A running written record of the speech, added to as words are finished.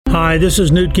Hi, this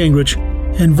is Newt Gingrich,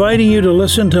 inviting you to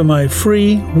listen to my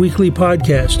free weekly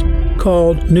podcast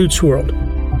called Newt's World.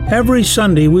 Every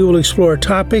Sunday, we will explore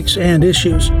topics and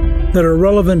issues that are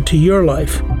relevant to your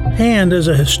life. And as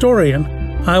a historian,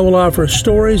 I will offer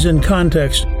stories and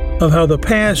context of how the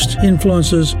past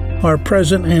influences our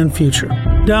present and future.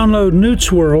 Download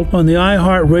Newt's World on the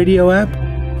iHeartRadio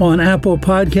app, on Apple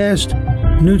Podcast,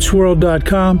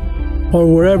 newtsworld.com,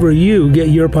 or wherever you get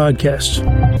your podcasts.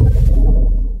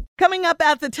 Coming up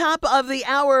at the top of the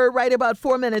hour, right about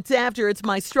 4 minutes after, it's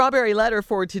my strawberry letter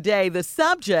for today. The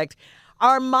subject,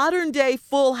 our modern day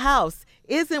full house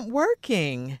isn't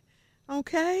working.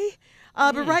 Okay?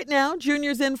 But right now,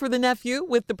 Junior's in for the nephew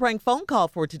with the prank phone call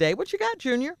for today. What you got,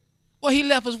 Junior? Well, he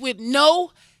left us with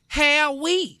no hair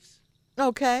weaves.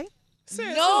 Okay.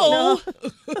 No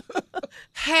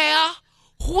hair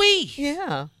weaves.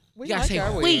 Yeah. You gotta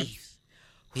say weaves.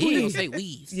 He don't say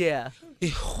weaves. Yeah.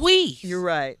 It's weaves. You're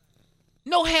right.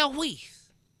 No hair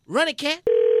weaves. Run it, cat.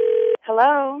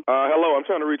 Hello? Hello, I'm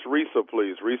trying to reach Risa,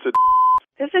 please. Risa.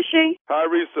 This is she. Hi,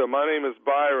 Risa. My name is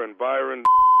Byron. Byron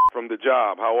from The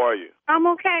Job. How are you? I'm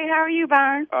okay. How are you,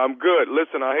 Byron? I'm good.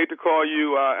 Listen, I hate to call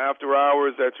you after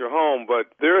hours at your home, but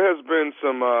there has been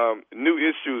some new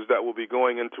issues that will be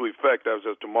going into effect as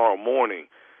of tomorrow morning.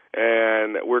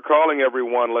 And we're calling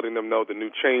everyone, letting them know the new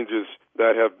changes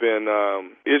that have been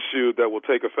issued that will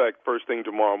take effect first thing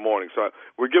tomorrow morning. So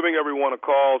we're giving everyone a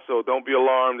call, so don't be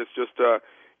alarmed. It's just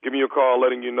giving you a call,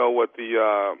 letting you know what the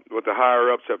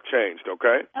higher-ups have changed,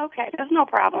 okay? Okay, that's no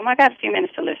problem. I got a few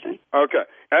minutes to listen. Okay.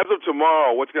 As of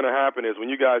tomorrow, what's going to happen is when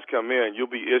you guys come in, you'll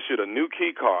be issued a new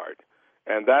key card,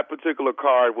 and that particular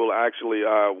card will actually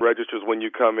register when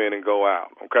you come in and go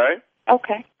out, okay?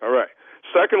 Okay. All right.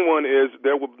 Second one is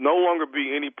there will no longer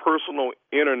be any personal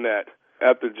internet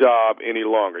at the job any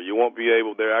longer. You won't be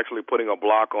able, they're actually putting a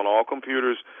block on all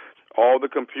computers. All the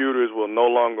computers will no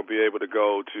longer be able to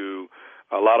go to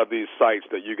a lot of these sites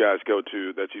that you guys go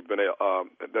to that you've been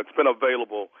that's been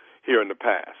available here in the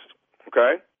past.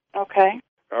 Okay? Okay.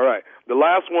 All right. The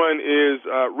last one is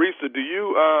Risa, do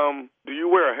you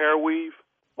wear a hair weave?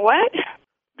 What?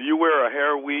 Do you wear a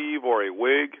hair weave or a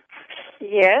wig?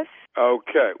 Yes.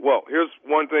 Okay. Well, here's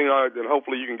one thing, and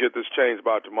hopefully you can get this changed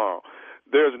by tomorrow.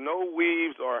 There's no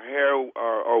weaves or hair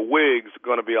or wigs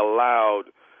going to be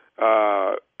allowed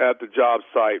at the job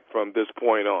site from this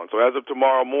point on. So as of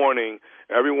tomorrow morning,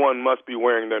 everyone must be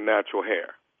wearing their natural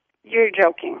hair. You're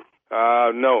joking.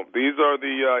 No. These are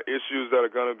the issues that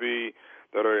are going to be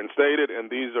that are instated, and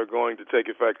these are going to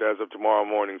take effect as of tomorrow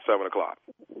morning, 7 o'clock.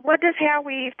 What does hair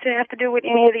weave have to do with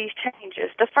any of these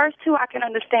changes? The first two I can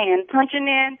understand. Punching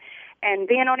in and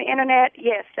being on the Internet,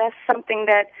 yes, that's something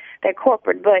that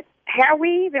corporate. But hair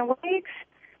weave and wigs?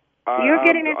 You're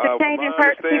getting into changing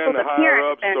people's appearance. The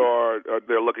higher-ups are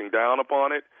they're looking down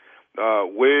upon it.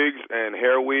 Wigs and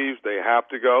hair weaves, they have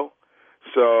to go.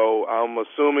 So I'm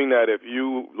assuming that if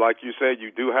you, like you said,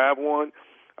 you do have one,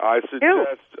 I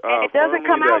suggest and it doesn't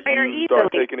come out very easily.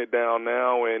 Start taking it down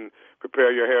now and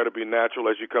prepare your hair to be natural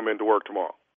as you come into work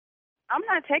tomorrow. I'm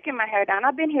not taking my hair down.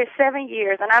 I've been here 7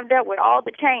 years, and I've dealt with all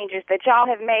the changes that y'all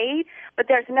have made, but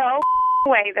there's no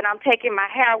way that I'm taking my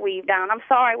hair weave down. I'm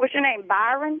sorry. What's your name,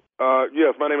 Byron?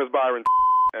 Yes, my name is Byron,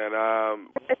 and I'm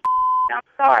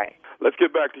sorry. Let's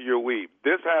get back to your weave.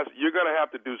 You're going to have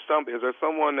to do something. Is there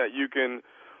someone that you can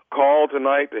call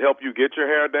tonight to help you get your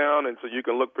hair down and so you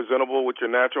can look presentable with your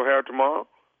natural hair tomorrow?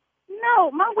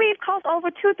 No, my weave costs over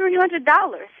 $200-300,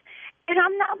 and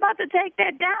I'm not about to take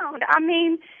that down. I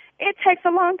mean, it takes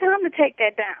a long time to take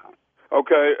that down.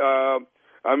 Okay.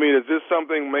 I mean, is this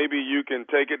something maybe you can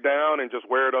take it down and just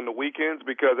wear it on the weekends?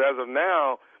 Because as of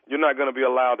now, you're not going to be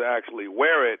allowed to actually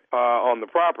wear it on the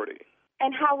property.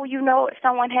 And how will you know if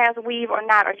someone has a weave or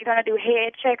not? Are you going to do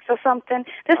head checks or something?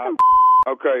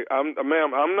 Okay,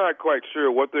 ma'am, I'm not quite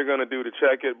sure what they're going to do to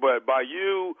check it, but by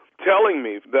you telling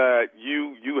me that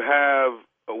you have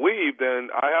a weave, then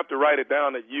I have to write it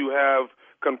down that you have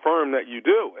confirmed that you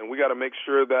do, and we got to make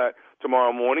sure that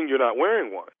tomorrow morning you're not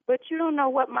wearing one. But you don't know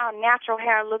what my natural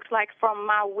hair looks like from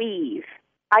my weave.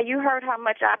 You heard how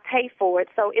much I pay for it,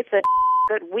 so it's a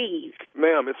good weave.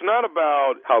 Ma'am, it's not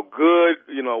about how good,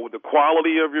 the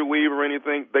quality of your weave or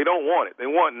anything. They don't want it. They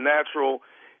want natural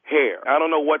hair. I don't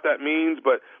know what that means,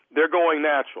 but they're going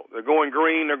natural. They're going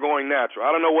green. They're going natural.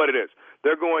 I don't know what it is.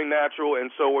 They're going natural,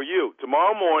 and so are you.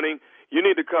 Tomorrow morning, you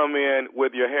need to come in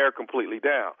with your hair completely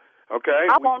down, okay?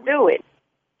 I won't do it.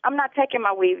 I'm not taking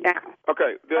my weave down.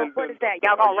 Okay. Then what is that?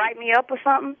 Y'all going to write me up or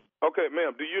something? Okay,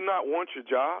 ma'am, do you not want your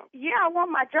job? Yeah, I want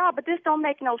my job, but this don't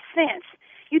make no sense.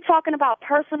 You talking about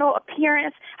personal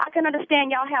appearance? I can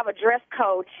understand y'all have a dress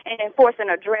code and enforcing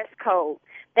a dress code.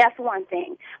 That's one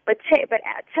thing. But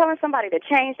telling somebody to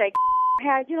change their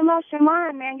hair, you lost your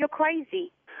mind, man. You're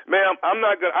crazy. Ma'am, I'm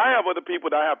not good. I have other people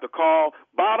that I have to call.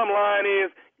 Bottom line is,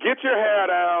 get your hair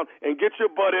down and get your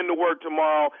butt into work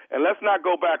tomorrow, and let's not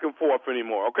go back and forth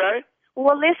anymore, okay?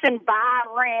 Well, listen,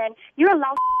 Byron, you're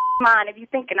lost mind if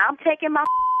you're thinking I'm taking my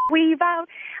weave out.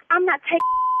 I'm not taking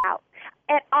out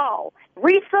at all.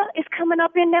 Risa is coming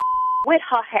up in there with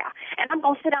her hair, and I'm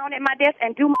going to sit down at my desk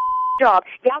and do my job.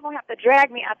 Y'all going to have to drag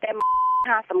me out that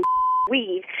some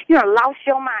weave. You done lost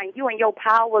your mind. You and your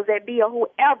powers that be, or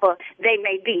whoever they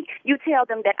may be. You tell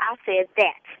them that I said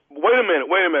that. Wait a minute.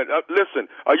 Listen,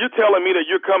 are you telling me that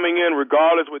you're coming in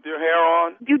regardless with your hair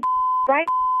on? You right?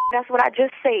 That's what I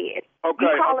just said. Okay.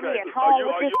 You calling me at home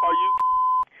with this?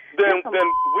 Then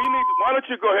we need. Why don't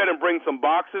you go ahead and bring some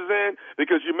boxes in,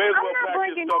 because you may as well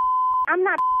pack your stuff. I'm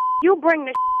not. You bring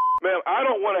the. Ma'am, I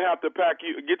don't want to have to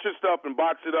get your stuff and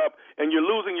box it up, and you're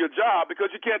losing your job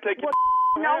because you can't take your.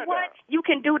 You know what? You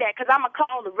can do that, because I'm going to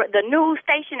call the news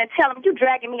station and tell them you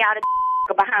dragging me out of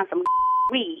behind some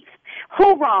weeds.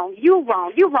 Who wrong? You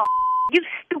wrong. You wrong. You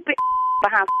stupid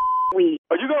behind weeds.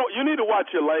 You need to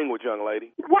watch your language, young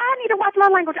lady. Why I need to watch my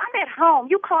language? I'm at home.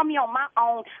 You call me on my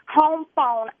own home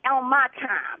phone on my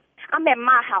time. I'm at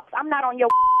my house. I'm not on your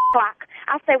clock.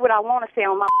 I say what I want to say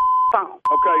on my phone.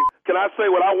 Okay. Can I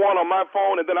say what I want on my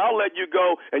phone, and then I'll let you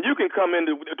go, and you can come in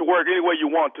to work any way you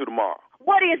want to tomorrow.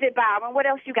 What is it, Byron? What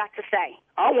else you got to say?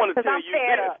 I want to tell you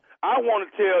this. I want to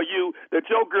tell you that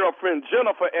your girlfriend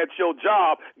Jennifer at your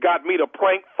job got me to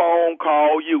prank phone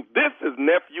call you. This is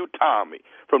Nephew Tommy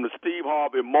from the Steve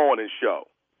Harvey Morning Show.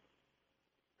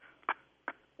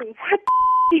 What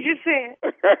you just said?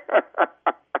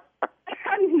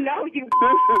 I know you.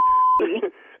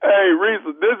 Hey,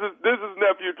 Risa, this is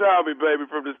Nephew Tommy, baby,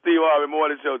 from the Steve Harvey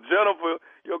Morning Show. Jennifer,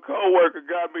 your coworker,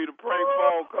 got me to prank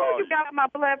phone call. You got my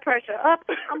blood pressure up.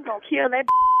 I'm gonna kill that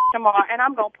tomorrow, and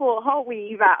I'm gonna pull her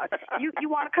weave out. You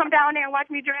want to come down there and watch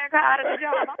me drag her out of the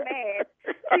job? I'm mad.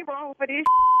 She wrong for this.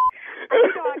 You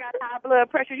know I got high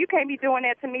blood pressure. You can't be doing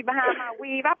that to me behind my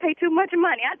weave. I pay too much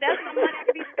money. That's some money I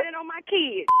could be spending on my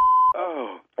kids.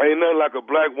 Oh, ain't nothing like a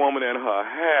black woman and her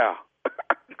hair.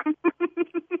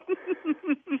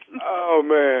 Oh,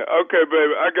 man. Okay,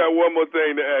 baby, I got one more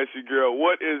thing to ask you, girl.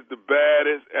 What is the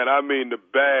baddest, and I mean the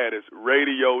baddest,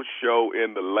 radio show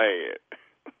in the land?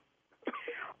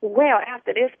 Well,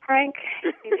 after this prank,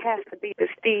 it has to be the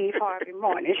Steve Harvey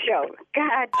Morning Show.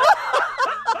 God.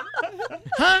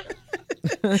 Huh?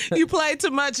 You play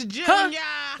too much Junior.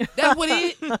 Huh? That's what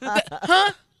it is?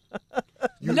 Huh?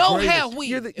 No hair weave.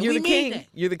 You're the king. That.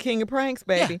 You're the king of pranks,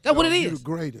 baby. Yeah, that's what it is. You're the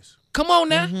greatest. Come on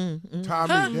now.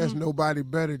 Tommy, there's nobody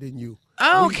better than you.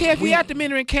 I don't care if we at the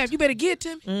mentoring camp. You better get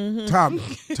to me.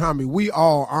 Tommy, we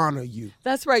all honor you.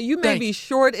 That's right. You may be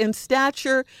short in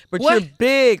stature, but What? you're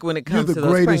big when it comes to You're those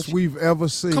the pranks. greatest we've ever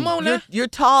seen. Come on now. You're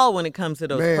tall when it comes to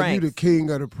those Man, pranks. you the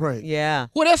king of the prank. Yeah.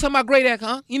 What else am I great at,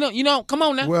 huh? You know, come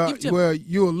on now. Well,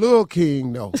 you're a little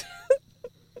king, though.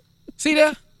 See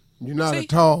there? You're not See? a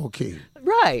tall king.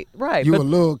 Right. You're a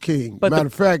little king. but Matter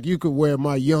of fact, you could wear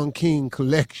my Young King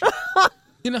collection.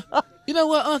 You know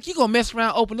what, Unc? You gonna mess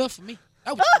around, open up for me.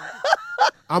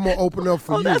 I'm going to open up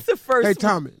for you. That's the first Hey,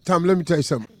 Tommy, let me tell you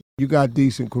something. You got a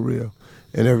decent career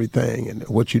and everything, and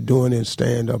what you're doing in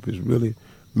stand-up is really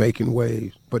making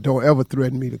waves. But don't ever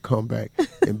threaten me to come back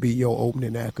and be your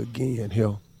opening act again,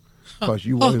 here. Because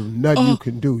nothing you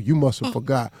can do. You must have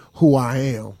forgot who I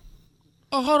am.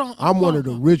 Oh, hold on. I'm one of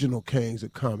the original kings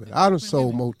of comedy. I done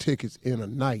sold more tickets in a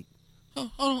night.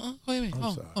 Hold on. Wait a minute.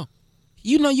 I'm sorry.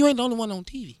 You know you ain't the only one on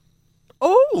TV.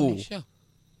 Oh. Show.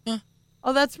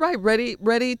 Oh, that's right.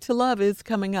 Ready to Love is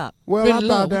coming up. Well, Ready I to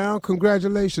bow Love. down.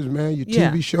 Congratulations, man. Your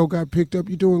Yeah. TV show got picked up.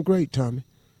 You're doing great, Tommy.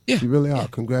 Yeah. You really are.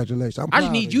 Congratulations. I'm I just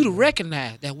proud need of you to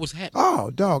recognize that what's happening.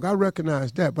 Oh, dog, I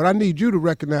recognize that. But I need you to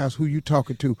recognize who you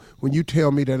talking to when you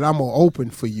tell me that I'm going to open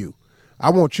for you.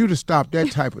 I want you to stop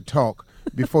that type of talk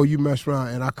before you mess around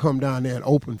and I come down there and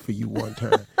open for you one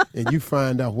time and you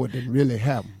find out what did really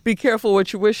happened. Be careful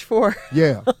what you wish for.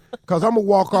 Yeah, because I'm going to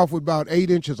walk off with about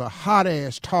 8 inches of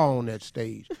hot-ass tar on that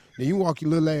stage. Now, you walk your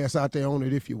little ass out there on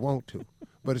it if you want to,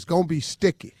 but it's going to be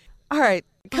sticky. All right.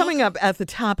 Coming up at the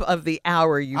top of the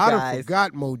hour, you I done guys.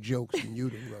 forgot more jokes than you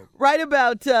done wrote. Right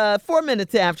about 4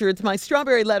 minutes after, it's my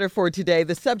strawberry letter for today.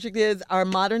 The subject is our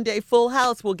modern day Full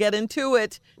House. We'll get into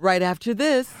it right after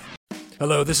this.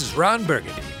 Hello, this is Ron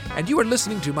Burgundy, and you are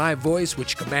listening to my voice,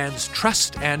 which commands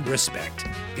trust and respect.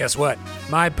 Guess what?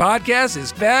 My podcast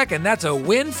is back, and that's a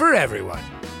win for everyone.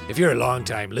 If you're a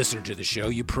longtime listener to the show,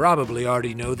 you probably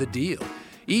already know the deal.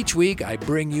 Each week, I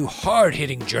bring you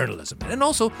hard-hitting journalism and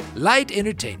also light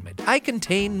entertainment. I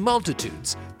contain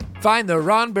multitudes. Find the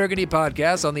Ron Burgundy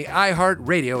Podcast on the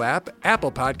iHeartRadio app,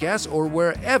 Apple Podcasts, or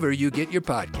wherever you get your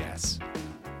podcasts.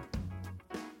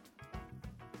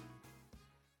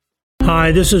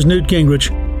 Hi, this is Newt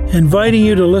Gingrich, inviting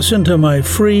you to listen to my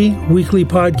free weekly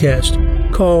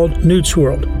podcast called Newt's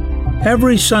World.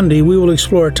 Every Sunday, we will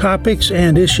explore topics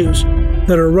and issues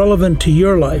that are relevant to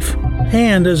your life.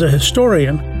 And as a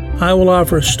historian, I will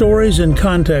offer stories and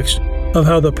context of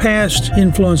how the past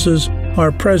influences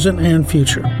our present and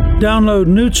future. Download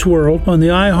Newt's World on the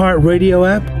iHeartRadio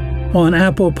app, on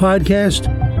Apple Podcast,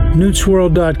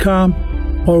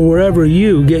 newtsworld.com, or wherever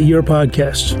you get your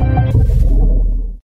podcasts.